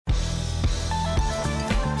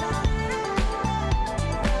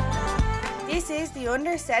is the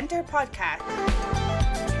Under Center podcast.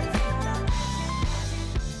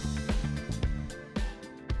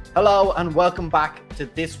 Hello and welcome back to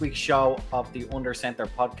this week's show of the Under Center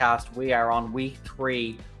podcast. We are on week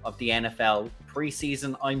 3 of the NFL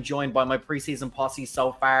preseason. I'm joined by my preseason posse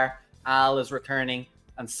so far. Al is returning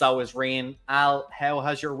and so is Rian. Al, how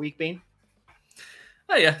has your week been?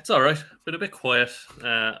 Oh yeah, it's all right. Been a bit quiet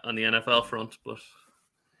on the NFL front, but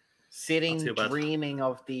sitting dreaming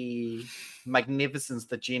of the magnificence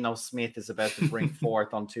that Geno Smith is about to bring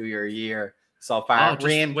forth onto your year so far.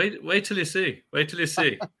 Rian, wait till you see. Wait till you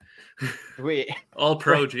see. All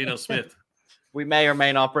pro Geno Smith. We may or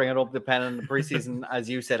may not bring it up depending on the preseason. As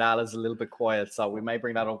you said, Al is a little bit quiet, so we may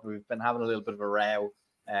bring that up. We've been having a little bit of a row.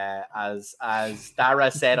 As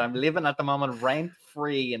Dara said, I'm living at the moment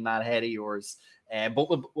rent-free in that head of yours. But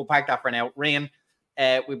we'll park that for now. Rian,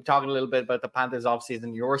 we've been talking a little bit about the Panthers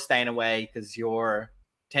offseason. You're staying away because you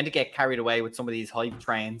tend to get carried away with some of these hype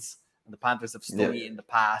trains. And the Panthers have stung you in the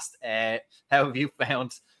past. How have you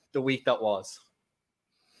found the week that was?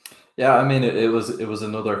 Yeah, I mean, it was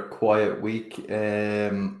another quiet week.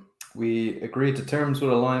 We agreed to terms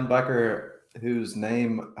with a linebacker whose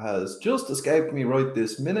name has just escaped me right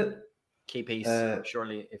this minute. Key piece,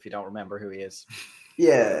 surely, if you don't remember who he is.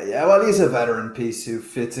 Yeah. Well, he's a veteran piece who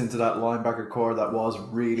fits into that linebacker core that was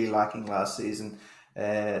really lacking last season.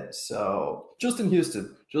 So Justin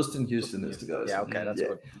Houston is the guy. Yeah, okay, that's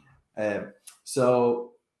good.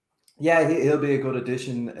 So yeah, he'll be a good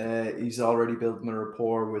addition. He's already building a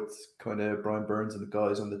rapport with kind of Brian Burns and the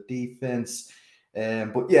guys on the defense.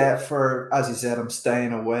 But yeah, as you said, I'm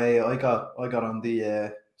staying away. I got on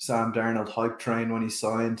the Sam Darnold hype train when he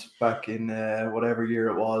signed back in whatever year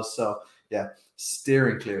it was. So yeah,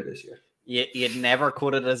 steering clear this year. You'd never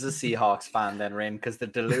cut it as a Seahawks fan then, Rin, because the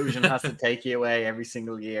delusion has to take you away every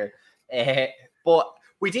single year. But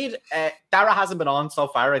we did. Dara hasn't been on so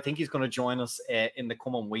far. I think he's going to join us in the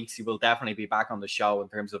coming weeks. He will definitely be back on the show in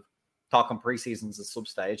terms of talking preseasons at some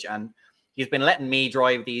stage. And he's been letting me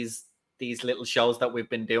drive these little shows that we've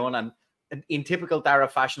been doing. And in typical Dara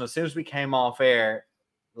fashion, as soon as we came off air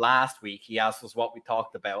last week, he asked us what we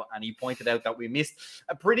talked about. And he pointed out that we missed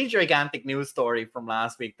a pretty gigantic news story from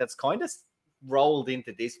last week that's kind of rolled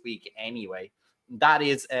into this week anyway. That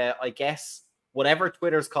is, I guess, whatever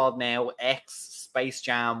Twitter's called now, X, Space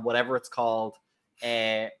Jam, whatever it's called.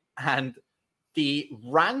 And the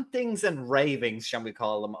rantings and ravings, shall we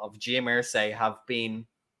call them, of Jim Irsay have been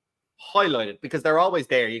highlighted because they're always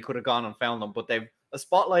there. You could have gone and found them, but a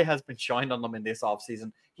spotlight has been shined on them in this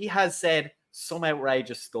offseason. He has said some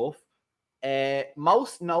outrageous stuff.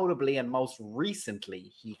 Most notably and most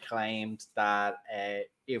recently, he claimed that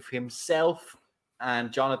if himself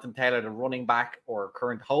and Jonathan Taylor, the running back or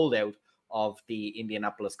current holdout of the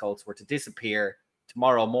Indianapolis Colts, were to disappear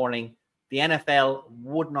tomorrow morning, the NFL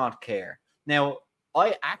would not care. Now,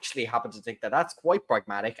 I actually happen to think that that's quite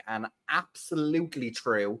pragmatic and absolutely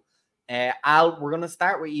true. Al, we're going to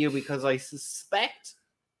start with you because I suspect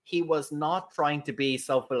he was not trying to be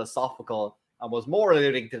so philosophical and was more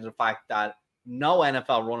alluding to the fact that no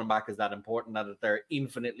NFL running back is that important, that they're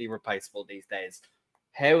infinitely replaceable these days.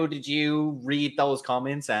 How did you read those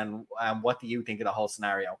comments and what do you think of the whole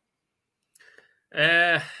scenario?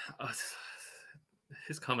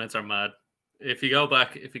 His comments are mad. If you go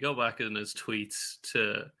back in his tweets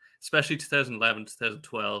to especially 2011,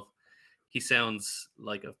 2012, he sounds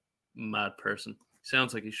like a mad person.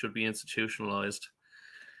 Sounds like he should be institutionalized.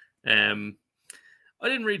 I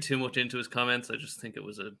didn't read too much into his comments. I just think it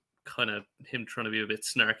was a kind of him trying to be a bit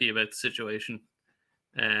snarky about the situation.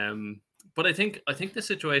 But I think the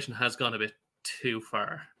situation has gone a bit too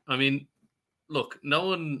far. I mean, look, no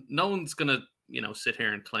one's gonna sit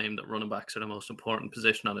here and claim that running backs are the most important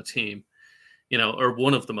position on a team, or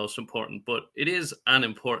one of the most important. But it is an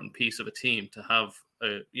important piece of a team to have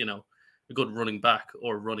a good running back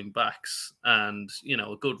or running backs and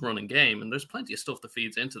a good running game, and there's plenty of stuff that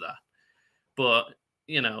feeds into that. But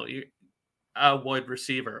a wide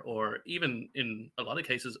receiver or even in a lot of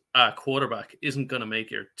cases a quarterback isn't going to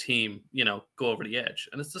make your team go over the edge,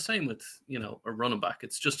 and it's the same with a running back.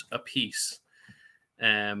 It's just a piece,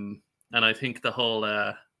 and I think the whole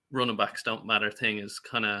running backs don't matter thing is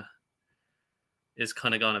kind of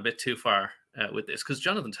gone a bit too far with this, because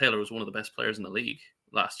Jonathan Taylor was one of the best players in the league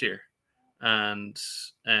last year. And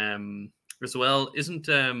as well, isn't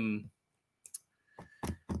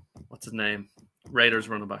what's his name? Raiders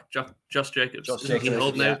running back, Josh Jacobs. Isn't he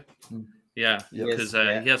holding out? Yeah, because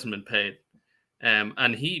he hasn't been paid.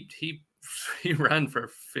 And he ran for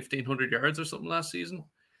 1,500 yards or something last season.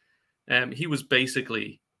 He was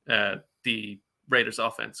basically the Raiders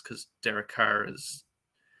offense because Derek Carr is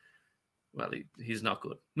well, he's not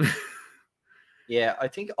good. Yeah, I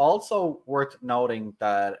think also worth noting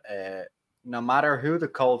that no matter who the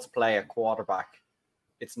Colts play at quarterback,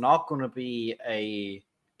 it's not going to be a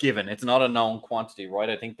given. It's not a known quantity, right?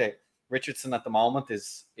 I think that Richardson at the moment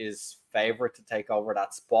is favorite to take over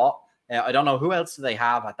that spot. I don't know who else do they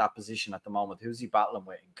have at that position at the moment. Who's he battling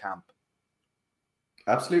with in camp?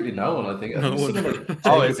 Absolutely no one. I think. No one.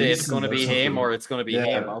 Oh, it's going to be him or it's going to be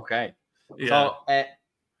him. Okay. Yeah. So,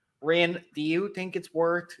 Rain, do you think it's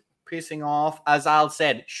worth pissing off? As Al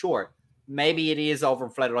said, sure, maybe it is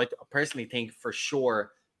overinflated. I personally think for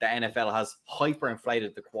sure the NFL has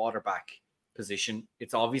hyperinflated the quarterback position.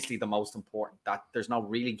 It's obviously the most important. That there's no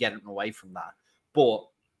really getting away from that. But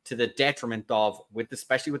to the detriment of,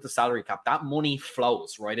 especially with the salary cap, that money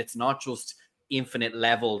flows, right? It's not just infinite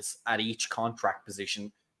levels at each contract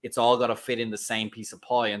position. It's all got to fit in the same piece of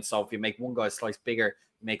pie. And so if you make one guy slice bigger,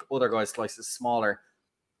 you make other guys slices smaller.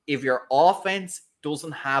 If your offense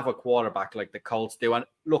doesn't have a quarterback like the Colts do, and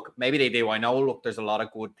look, maybe they do. I know, look, there's a lot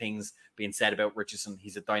of good things being said about Richardson.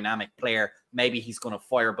 He's a dynamic player. Maybe he's going to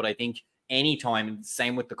fire, but I think anytime,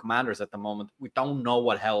 same with the Commanders at the moment, we don't know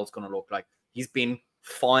what hell it's going to look like. He's been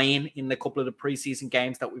fine in the couple of the preseason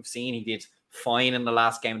games that we've seen. He did fine in the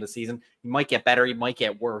last game of the season. He might get better. He might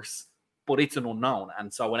get worse, but it's an unknown.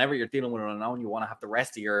 And so whenever you're dealing with an unknown, you want to have the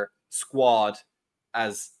rest of your squad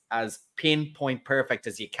as pinpoint perfect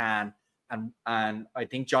as you can. And I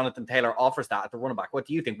think Jonathan Taylor offers that at the running back. What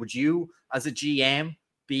do you think? Would you, as a GM,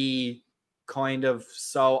 be kind of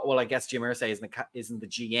so, well, I guess Jim Irsay isn't the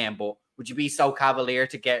GM, but would you be so cavalier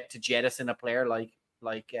to jettison a player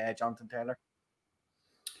like Jonathan Taylor?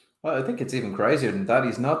 Well, I think it's even crazier than that.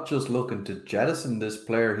 He's not just looking to jettison this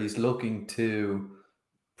player. He's looking to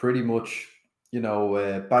pretty much,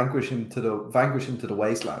 vanquish him to the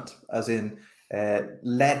wasteland, as in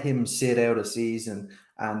let him sit out a season.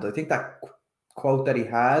 And I think that quote that he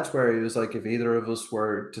had where he was like, if either of us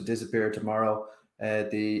were to disappear tomorrow,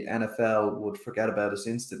 the NFL would forget about us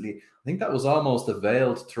instantly. I think that was almost a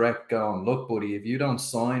veiled threat going, look, buddy, if you don't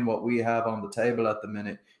sign what we have on the table at the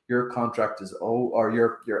minute, your contract is over, or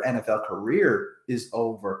your NFL career is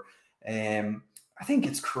over. I think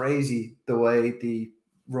it's crazy the way the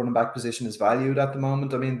running back position is valued at the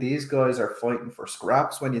moment. I mean, these guys are fighting for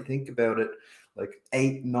scraps when you think about it. Like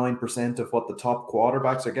 8-9% of what the top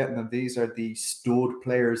quarterbacks are getting, and these are the stud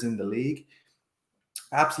players in the league.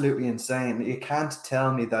 Absolutely insane. You can't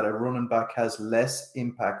tell me that a running back has less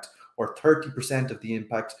impact or 30% of the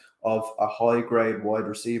impact of a high-grade wide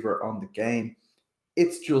receiver on the game.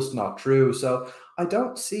 It's just not true. So I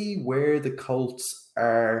don't see where the Colts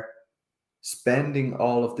are spending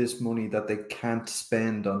all of this money that they can't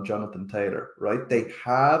spend on Jonathan Taylor, right? They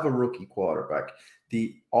have a rookie quarterback.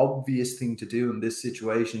 The obvious thing to do in this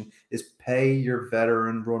situation is pay your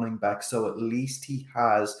veteran running back, so at least he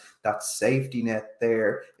has that safety net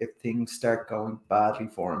there if things start going badly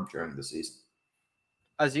for him during the season.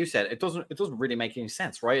 As you said, it doesn't really make any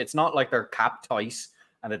sense, right? It's not like they're cap tight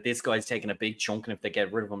and that this guy's taking a big chunk, and if they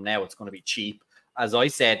get rid of him now, it's going to be cheap. As I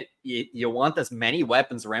said, you want as many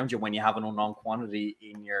weapons around you when you have an unknown quantity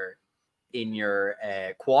in your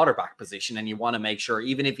quarterback position, and you want to make sure,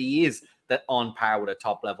 even if he is that on par with a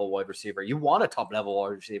top level wide receiver, you want a top level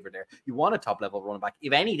wide receiver there. You want a top level running back.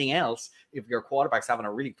 If anything else, if your quarterback's having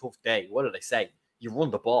a really tough day, what do they say? You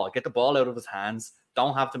run the ball, get the ball out of his hands.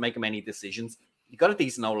 Don't have to make him any decisions. You got a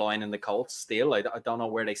decent O-line in the Colts still. I don't know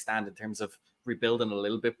where they stand in terms of rebuilding a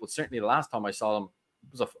little bit, but certainly the last time I saw them,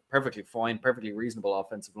 it was a perfectly fine, perfectly reasonable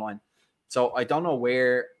offensive line. So I don't know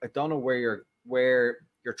where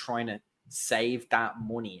you're trying to save that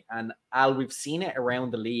money. And Al, we've seen it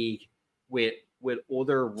around the league with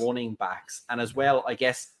other running backs. And as well, I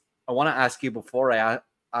guess I want to ask you, before I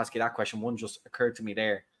ask you that question, one just occurred to me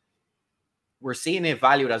there. We're seeing it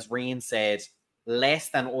valued, as Reen said, less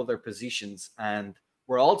than other positions. And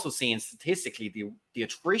we're also seeing statistically the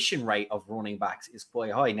attrition rate of running backs is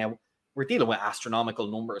quite high. Now, we're dealing with astronomical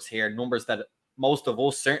numbers here, numbers that most of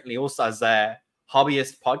us, certainly us as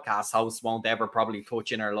hobbyist podcast hosts, won't ever probably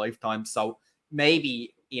touch in our lifetime. So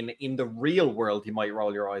maybe in the real world, you might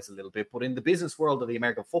roll your eyes a little bit, but in the business world of the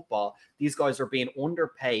American football, these guys are being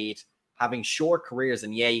underpaid, having short careers.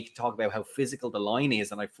 And yeah, you can talk about how physical the line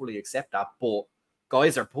is, and I fully accept that, but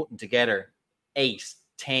guys are putting together 8,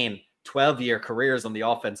 10, 12-year careers on the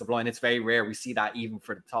offensive line. It's very rare we see that even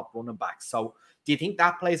for the top running backs. So do you think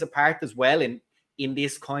that plays a part as well in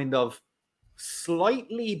this kind of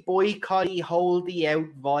slightly boycotty, holdy out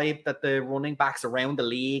vibe that the running backs around the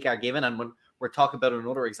league are given? And when we're talking about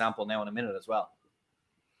another example now in a minute as well.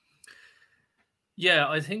 Yeah,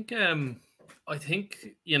 I think I think,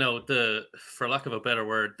 for lack of a better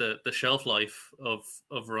word, the shelf life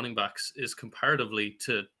of running backs is comparatively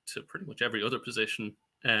to pretty much every other position.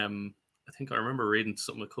 I think I remember reading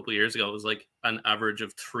something a couple of years ago. It was like an average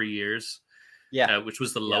of 3 years, which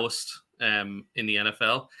was the lowest in the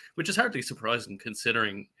NFL, which is hardly surprising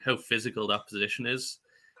considering how physical that position is.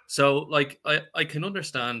 So, like, I can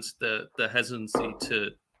understand the hesitancy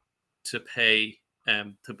to pay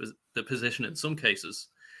the position in some cases.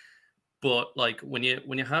 But like when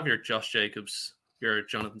you have your Josh Jacobs, your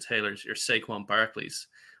Jonathan Taylors, your Saquon Barkleys,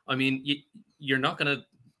 I mean, you're not going to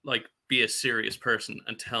like be a serious person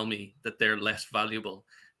and tell me that they're less valuable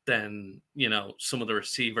than, some of the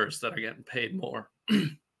receivers that are getting paid more.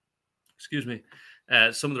 Excuse me.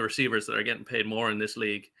 Some of the receivers that are getting paid more in this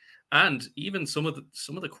league, and even some of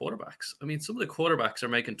the quarterbacks. I mean, some of the quarterbacks are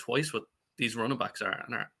making twice what these running backs are,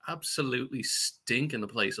 and are absolutely stinking the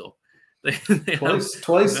place up.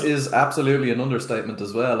 Twice is absolutely an understatement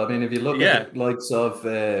as well. I mean, if you look at the likes of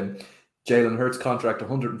Jalen Hurts' contract,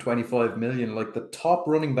 125 million, like the top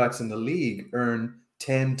running backs in the league earn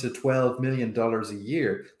 $10 to $12 million a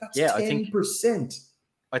year. That's 10%.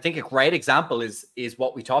 I think a great example is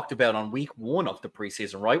what we talked about on week 1 of the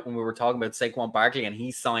preseason, right? When we were talking about Saquon Barkley and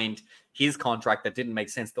he signed his contract that didn't make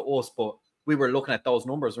sense to us, but we were looking at those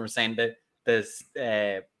numbers and we were saying that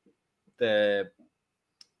the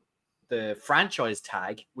franchise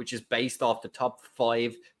tag, which is based off the top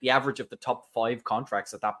 5, the average of the top 5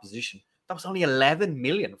 contracts at that position, that was only 11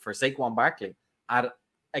 million for Saquon Barkley at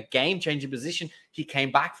a game-changing position. He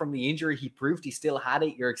came back from the injury. He proved he still had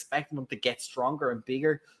it. You're expecting him to get stronger and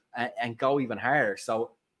bigger and go even harder.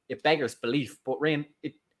 So it beggars belief. But Ryan,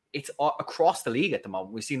 it's across the league at the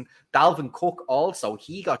moment. We've seen Dalvin Cook also.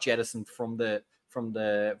 He got jettisoned from the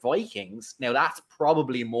Vikings. Now that's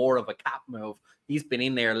probably more of a cap move. He's been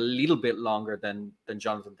in there a little bit longer than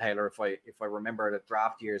Jonathan Taylor, if I remember the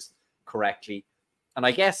draft years correctly. And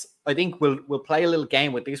I think we'll play a little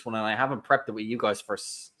game with this one, and I haven't prepped it with you guys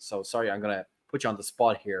first. So sorry, I'm gonna put you on the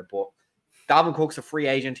spot here. But Dalvin Cook's a free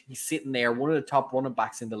agent. He's sitting there, one of the top running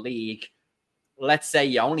backs in the league. Let's say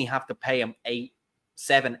you only have to pay him 8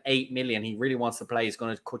 million. He really wants to play. He's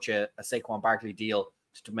going to cut you a Saquon Barkley deal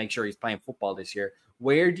to make sure he's playing football this year.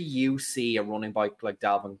 Where do you see a running back like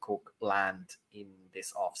Dalvin Cook land in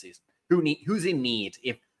this offseason? Who's in need?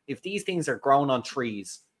 If these things are growing on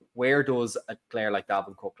trees, where does a player like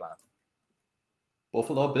Dalvin Cook land?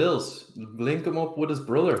 Buffalo Bills. Link him up with his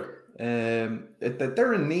brother.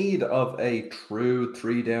 They're in need of a true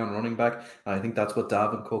 3-down running back. And I think that's what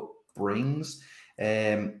Dalvin Cook brings.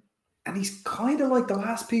 And he's kind of like the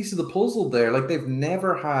last piece of the puzzle there. Like, they've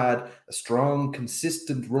never had a strong,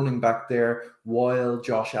 consistent running back there while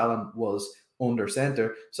Josh Allen was under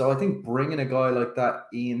center. So I think bringing a guy like that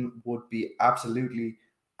in would be absolutely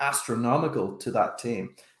astronomical to that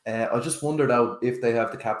team. I just wondered out if they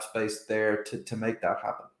have the cap space there to make that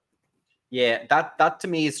happen. Yeah, that to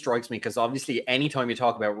me strikes me, because obviously anytime you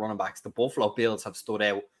talk about running backs, the Buffalo Bills have stood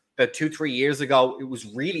out. About 2-3 years ago, it was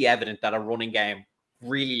really evident that a running game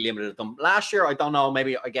really limited them. Last year, I don't know,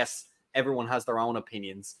 maybe I guess everyone has their own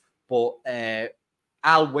opinions. But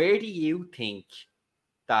Al, where do you think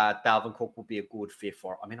that Dalvin Cook would be a good fit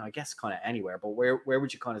for? I mean, I guess kind of anywhere, but where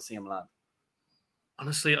would you kind of see him land?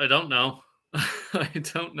 Honestly, I don't know. I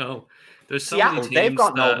don't know. There's so Seattle, many teams they've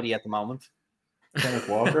got nobody at the moment. Kenneth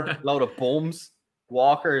Walker. Load of bums.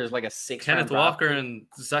 Walker is like a 6. Kenneth Walker and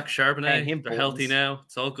Zach Charbonnet, they're healthy now.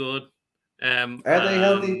 It's all good. Are they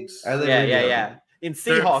healthy? Are they yeah. In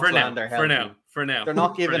Seahawks land, they're healthy. For now. They're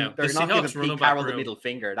not giving Seahawks Pete Carroll the middle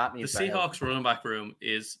finger. That means the Seahawks running back room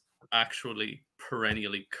is actually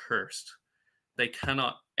perennially cursed. They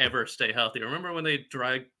cannot ever stay healthy. Remember when they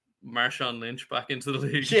dragged Marshawn Lynch back into the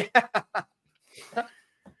league? Yeah.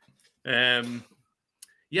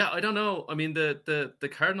 I don't know. I mean, the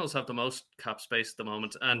Cardinals have the most cap space at the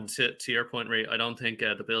moment, and to your point, Ray, I don't think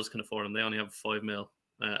the Bills can afford them. They only have $5 million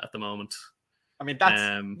at the moment. I mean,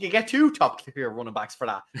 that's you get 2 top tier running backs for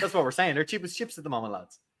that. That's what we're saying. They're cheapest chips at the moment,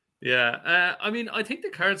 lads. Yeah, I mean, I think the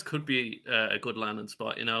Cards could be a good landing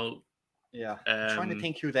spot. Yeah, I'm trying to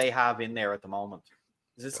think who they have in there at the moment.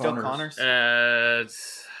 Is it still Connors?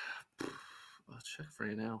 I'll check for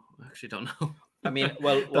you now. I actually don't know. I mean,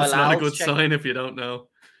 well, that's not a good sign if you don't know.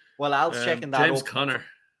 Well, Al's checking that. James Conner.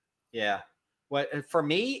 Yeah. Well, for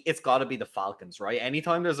me, it's got to be the Falcons, right?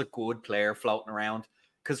 Anytime there's a good player floating around,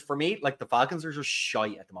 because for me, like, the Falcons are just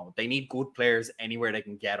shite at the moment. They need good players anywhere they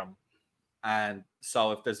can get them. And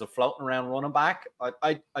so if there's a floating around running back,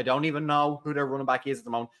 I don't even know who their running back is at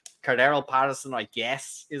the moment. Cardero Patterson, I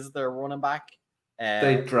guess, is their running back.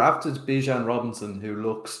 They drafted Bijan Robinson, who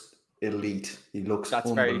looks elite. He looks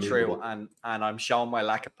That's very unbelievable. true, and I'm showing my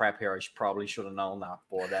lack of prep here. I probably should have known that,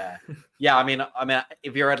 but yeah, I mean,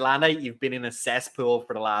 if you're Atlanta, you've been in a cesspool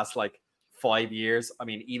for the last like 5 years. I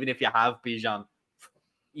mean, even if you have Bijan,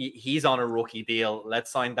 he's on a rookie deal.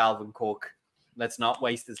 Let's sign Dalvin Cook. Let's not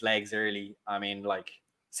waste his legs early. I mean, like,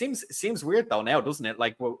 seems weird though now, doesn't it?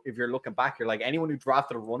 Like, well, if you're looking back, you're like, anyone who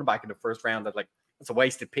drafted a running back in the first round, that like, it's a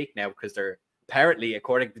wasted pick now because they're apparently,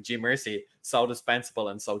 according to Jim Irsay, so dispensable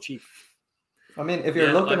and so cheap. I mean, if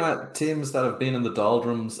you're looking at teams that have been in the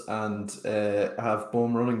doldrums and have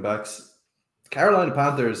bum running backs, Carolina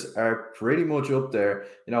Panthers are pretty much up there.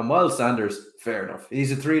 You know, Miles Sanders, fair enough.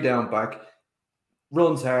 He's a 3-down back,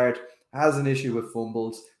 runs hard, has an issue with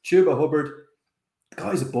fumbles. Chuba Hubbard, the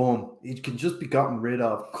guy's a bum. He can just be gotten rid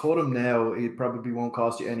of. Cut him now. It probably won't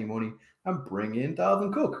cost you any money. And bring in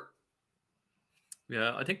Dalvin Cook.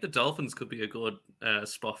 Yeah, I think the Dolphins could be a good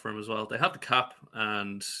spot for him as well. They have the cap,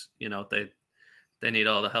 and you know they need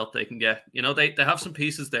all the help they can get. You know, they have some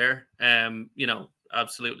pieces there. You know,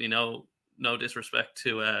 absolutely no disrespect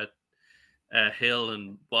to Hill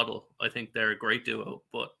and Waddle. I think they're a great duo,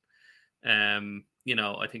 but you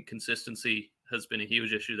know, I think consistency has been a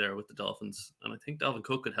huge issue there with the Dolphins, and I think Dalvin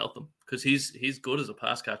Cook could help them because he's good as a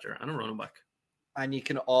pass catcher and a running back. And you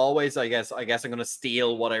can always, I guess I'm going to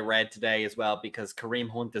steal what I read today as well, because Kareem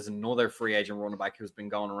Hunt is another free agent running back who's been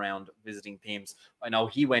going around visiting teams. I know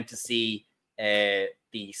he went to see the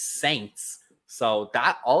Saints, so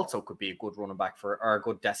that also could be a good running back or a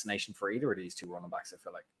good destination for either of these two running backs, I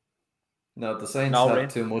feel like. No, the Saints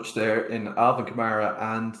have too much there in Alvin Kamara,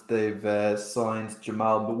 and they've signed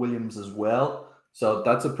Jamal Williams as well. So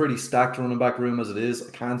that's a pretty stacked running back room as it is.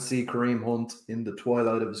 I can't see Kareem Hunt in the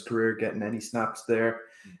twilight of his career getting any snaps there.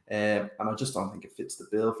 And I just don't think it fits the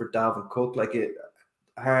bill for Dalvin Cook.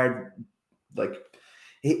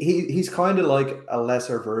 He's kind of like a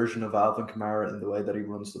lesser version of Alvin Kamara in the way that he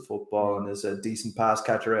runs the football and is a decent pass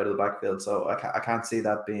catcher out of the backfield. So I can't see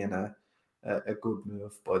that being a good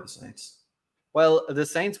move by the Saints. Well, the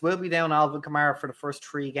Saints will be down Alvin Kamara for the first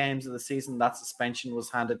 3 games of the season. That suspension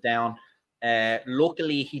was handed down.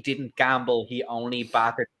 Luckily, he didn't gamble. He only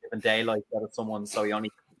battered different daylight out of someone, so he only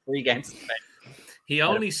 3 games suspension. He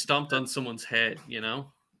only stomped on someone's head, you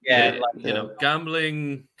know. Yeah, you know,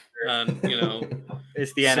 gambling, and you know,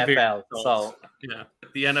 it's the NFL. So yeah,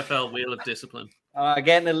 the NFL wheel of discipline.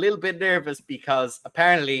 Getting a little bit nervous because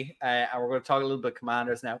apparently, and we're going to talk a little bit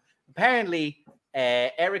Commanders now. Apparently,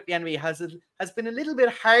 Eric Bieniemy has been a little bit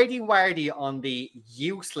hardy-wardy on the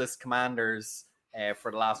useless Commanders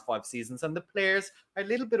for the last 5 seasons, and the players are a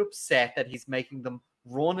little bit upset that he's making them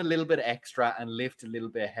run a little bit extra and lift a little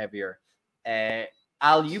bit heavier.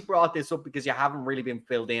 Al, you brought this up because you haven't really been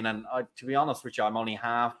filled in, and to be honest with you, I'm only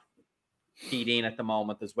half keyed in at the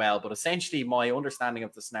moment as well. But essentially, my understanding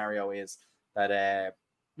of the scenario is that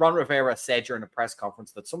Ron Rivera said during a press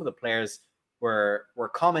conference that some of the players were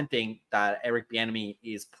commenting that Eric Bieniemy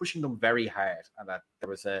is pushing them very hard, and that there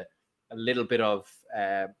was a little bit of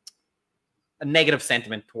a negative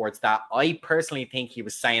sentiment towards that. I personally think he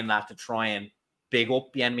was saying that to try and big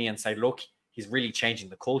up Bieniemy and say, look, he's really changing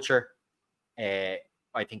the culture.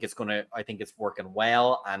 I think it's working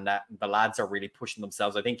well, and the lads are really pushing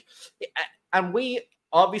themselves. I think, and we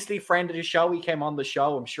obviously friend of the show. He came on the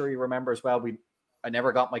show. I'm sure you remember as well. I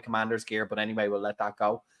never got my Commanders gear, but anyway, we'll let that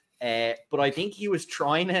go. But I think he was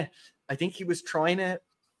trying to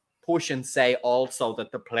push and say also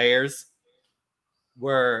that the players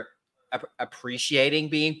were appreciating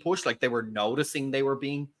being pushed, like they were noticing they were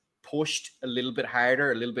being pushed a little bit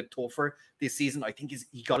harder, a little bit tougher this season. I think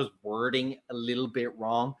he got his wording a little bit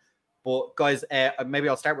wrong. But guys, maybe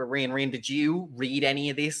I'll start with Rian. Rian, did you read any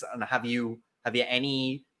of this, and have you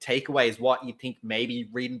any takeaways? What you think, maybe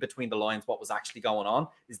reading between the lines, what was actually going on?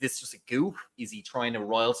 Is this just a goof? Is he trying to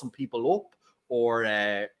rile some people up, or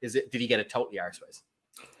did he get it totally arseways?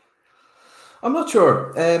 I'm not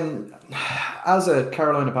sure. As a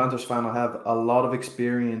Carolina Panthers fan, I have a lot of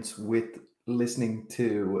experience with listening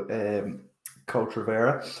to Coach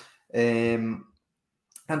Rivera. And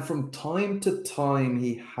from time to time,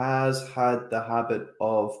 he has had the habit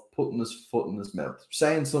of putting his foot in his mouth,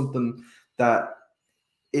 saying something that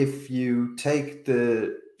if you take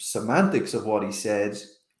the semantics of what he said,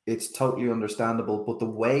 it's totally understandable. But the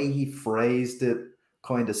way he phrased it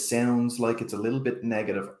kind of sounds like it's a little bit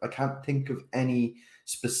negative. I can't think of any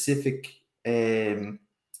specific analogies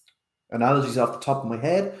off the top of my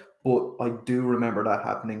head, but I do remember that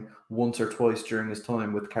happening once or twice during his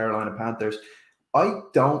time with Carolina Panthers. I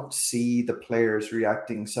don't see the players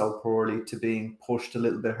reacting so poorly to being pushed a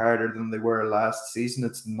little bit harder than they were last season.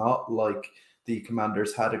 It's not like the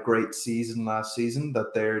Commanders had a great season last season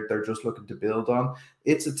that they're just looking to build on.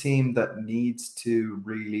 It's a team that needs to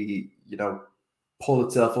really, pull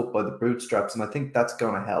itself up by the bootstraps, and I think that's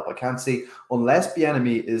going to help. I can't see, unless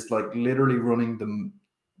Bieniemy is like literally running the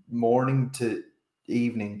morning to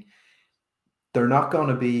evening, they're not going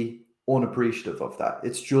to be unappreciative of that.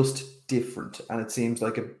 It's just different, and it seems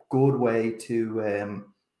like a good way to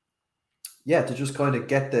just kind of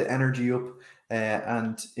get the energy up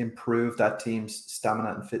and improve that team's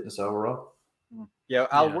stamina and fitness overall. Yeah,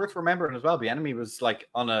 Al, worth remembering as well, Bieniemy was like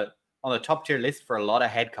on a top tier list for a lot of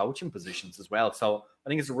head coaching positions as well. So I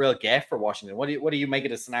think it's a real gift for Washington. What do you make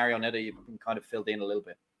of the scenario now that you've been kind of filled in a little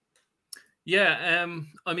bit? Yeah,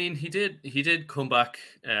 I mean, he did come back.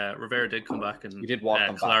 Rivera did come back and he did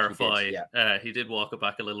walk clarify. Back. He did walk it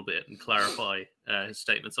back a little bit and clarify his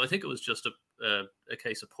statement. So I think it was just a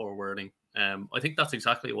case of poor wording. I think that's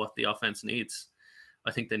exactly what the offense needs.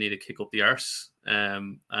 I think they need to kick up the arse,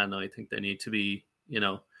 and I think they need to be,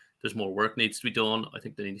 there's more work needs to be done. I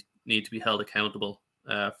think they need to be held accountable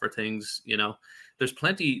for things. There's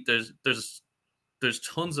plenty. There's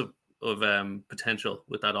tons of potential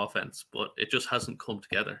with that offense, but it just hasn't come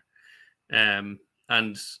together. And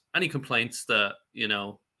any complaints that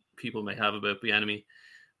people may have about Bieniemy,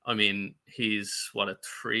 I mean, he's a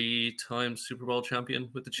 3-time Super Bowl champion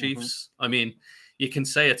with the Chiefs. I mean, you can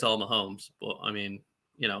say it's all Mahomes, but I mean,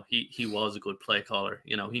 he was a good play caller.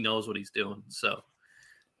 He knows what he's doing. So,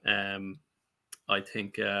 I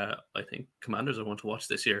think Commanders are one to watch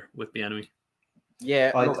this year with Bieniemy.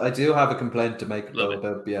 Yeah, I do have a complaint to make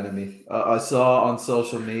about Bieniemy. I saw on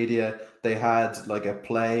social media they had like a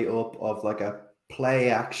play up of like a play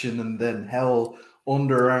action, and then Howell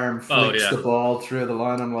underarm flicks the ball through the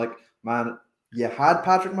line. I'm like, man, you had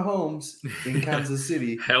Patrick Mahomes in Kansas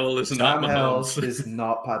City. Howell is not Mahomes. Howell is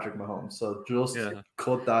not Patrick Mahomes. So just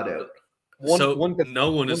cut that out.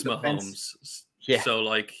 No one is Mahomes. Yeah. So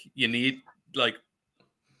like you need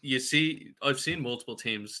I've seen multiple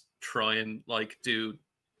teams try and do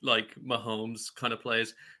Mahomes kind of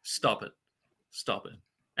plays. Stop it.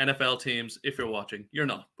 NFL teams, if you're watching, you're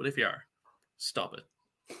not, but if you are, stop it.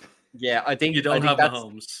 Yeah, I think you don't have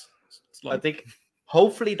Mahomes. I think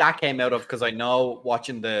hopefully that came out of, because I know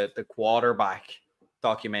watching the quarterback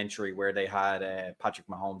documentary where they had Patrick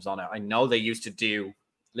Mahomes on it, I know they used to do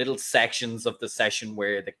little sections of the session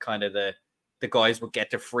where the guys would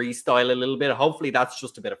get to freestyle a little bit. Hopefully that's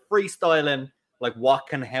just a bit of freestyling. Like, what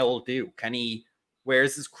can Howell do?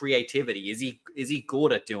 Where's his creativity? Is he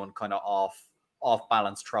good at doing kind of off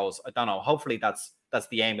balance throws? I don't know. Hopefully that's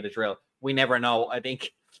the aim of the drill. We never know. I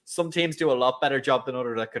think some teams do a lot better job than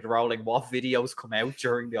others at controlling what videos come out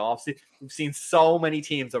during the offseason. We've seen so many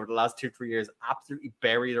teams over the last 2-3 years absolutely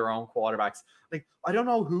bury their own quarterbacks. Like, I don't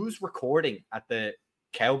know who's recording at the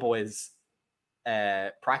Cowboys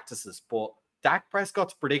practices, but Dak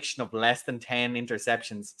Prescott's prediction of less than 10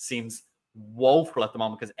 interceptions seems woeful at the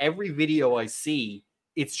moment, because every video I see,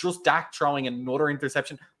 it's just Dak throwing another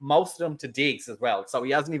interception, most of them to Diggs as well. So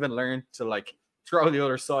he hasn't even learned to throw the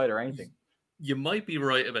other side or anything. You might be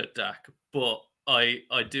right about Dak, but I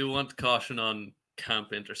do want to caution on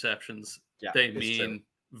camp interceptions. Yeah, they mean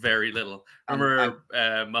very little. Remember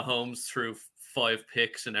Mahomes threw 5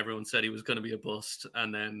 picks and everyone said he was going to be a bust,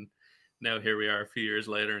 and then now here we are a few years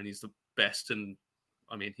later and he's the best, and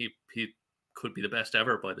I mean he could be the best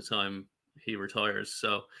ever by the time he retires.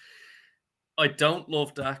 So I don't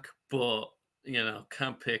love Dak, but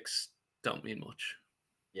camp picks don't mean much.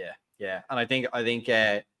 Yeah, and I think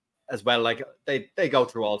as well, like they go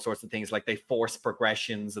through all sorts of things, like they force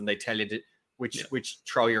progressions and they tell you which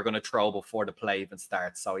throw you're going to throw before the play even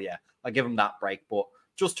starts. So yeah, I give them that break. But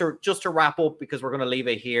just to wrap up, because we're going to leave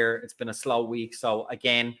it here. It's been a slow week, so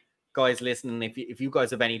again, guys listening, if you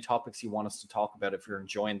guys have any topics you want us to talk about, if you're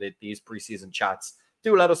enjoying these preseason chats,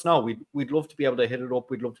 do let us know. We'd love to be able to hit it up.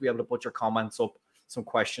 We'd love to be able to put your comments up, some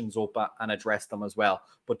questions up, and address them as well.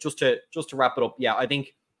 But just to wrap it up, yeah, I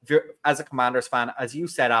think if you're, as a Commanders fan, as you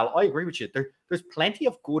said, Al, I agree with you. There's plenty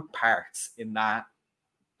of good parts in that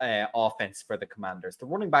offense for the Commanders. The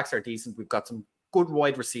running backs are decent. We've got some good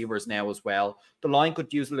wide receivers now as well. The line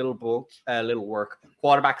could use a little work.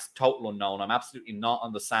 Quarterback's total unknown. I'm absolutely not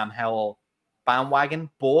on the Sam Howell bandwagon,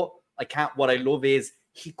 but what I love is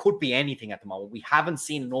he could be anything at the moment. We haven't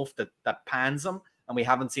seen enough that pans him, and we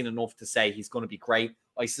haven't seen enough to say he's going to be great.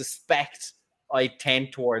 I suspect I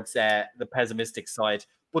tend towards the pessimistic side.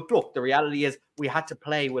 But look, the reality is we had to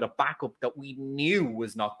play with a backup that we knew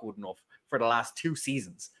was not good enough for the last 2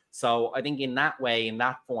 seasons. So I think in that way, in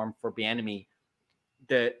that form for Bieniemy,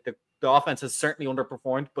 the offense has certainly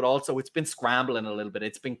underperformed, but also it's been scrambling a little bit.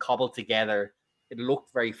 It's been cobbled together it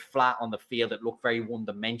looked very flat on the field. It looked very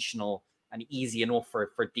one-dimensional and easy enough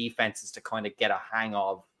for defenses to kind of get a hang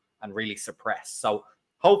of and really suppress. So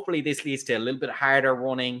hopefully this leads to a little bit harder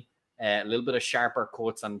running, a little bit of sharper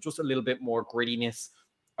cuts, and just a little bit more grittiness.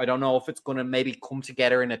 I don't know if it's going to maybe come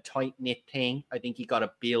together in a tight-knit thing. I think you got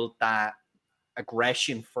to build that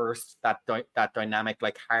aggression first, that dynamic,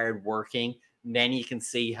 like hard working. And then you can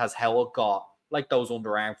see has Howell got like those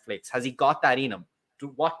underarm flicks. Has he got that in him?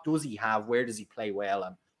 What does he have? Where does he play well?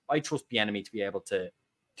 And I trust Bieniemy to be able to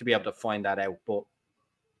find that out. But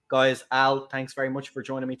guys, Al, thanks very much for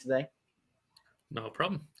joining me today. No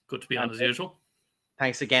problem. Good to be on as usual.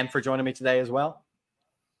 Thanks again for joining me today as well.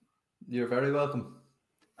 You're very welcome.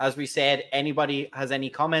 As we said, anybody has any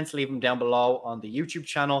comments, leave them down below on the YouTube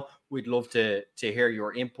channel. We'd love to hear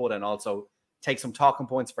your input and also take some talking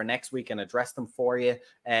points for next week and address them for you.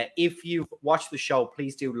 If you've watched the show,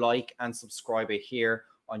 please do like and subscribe it here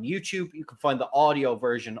on YouTube. You can find the audio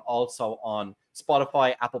version also on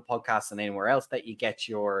Spotify, Apple Podcasts, and anywhere else that you get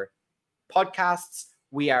your podcasts.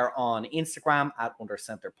 We are on Instagram at Under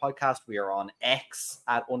Center Podcast. We are on X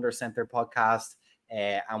at Under Center Podcast.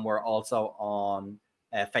 And we're also on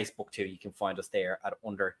Facebook too. You can find us there at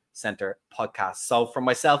Under Center Podcast. So from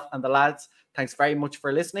myself and the lads, thanks very much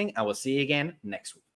for listening, and we'll see you again next week.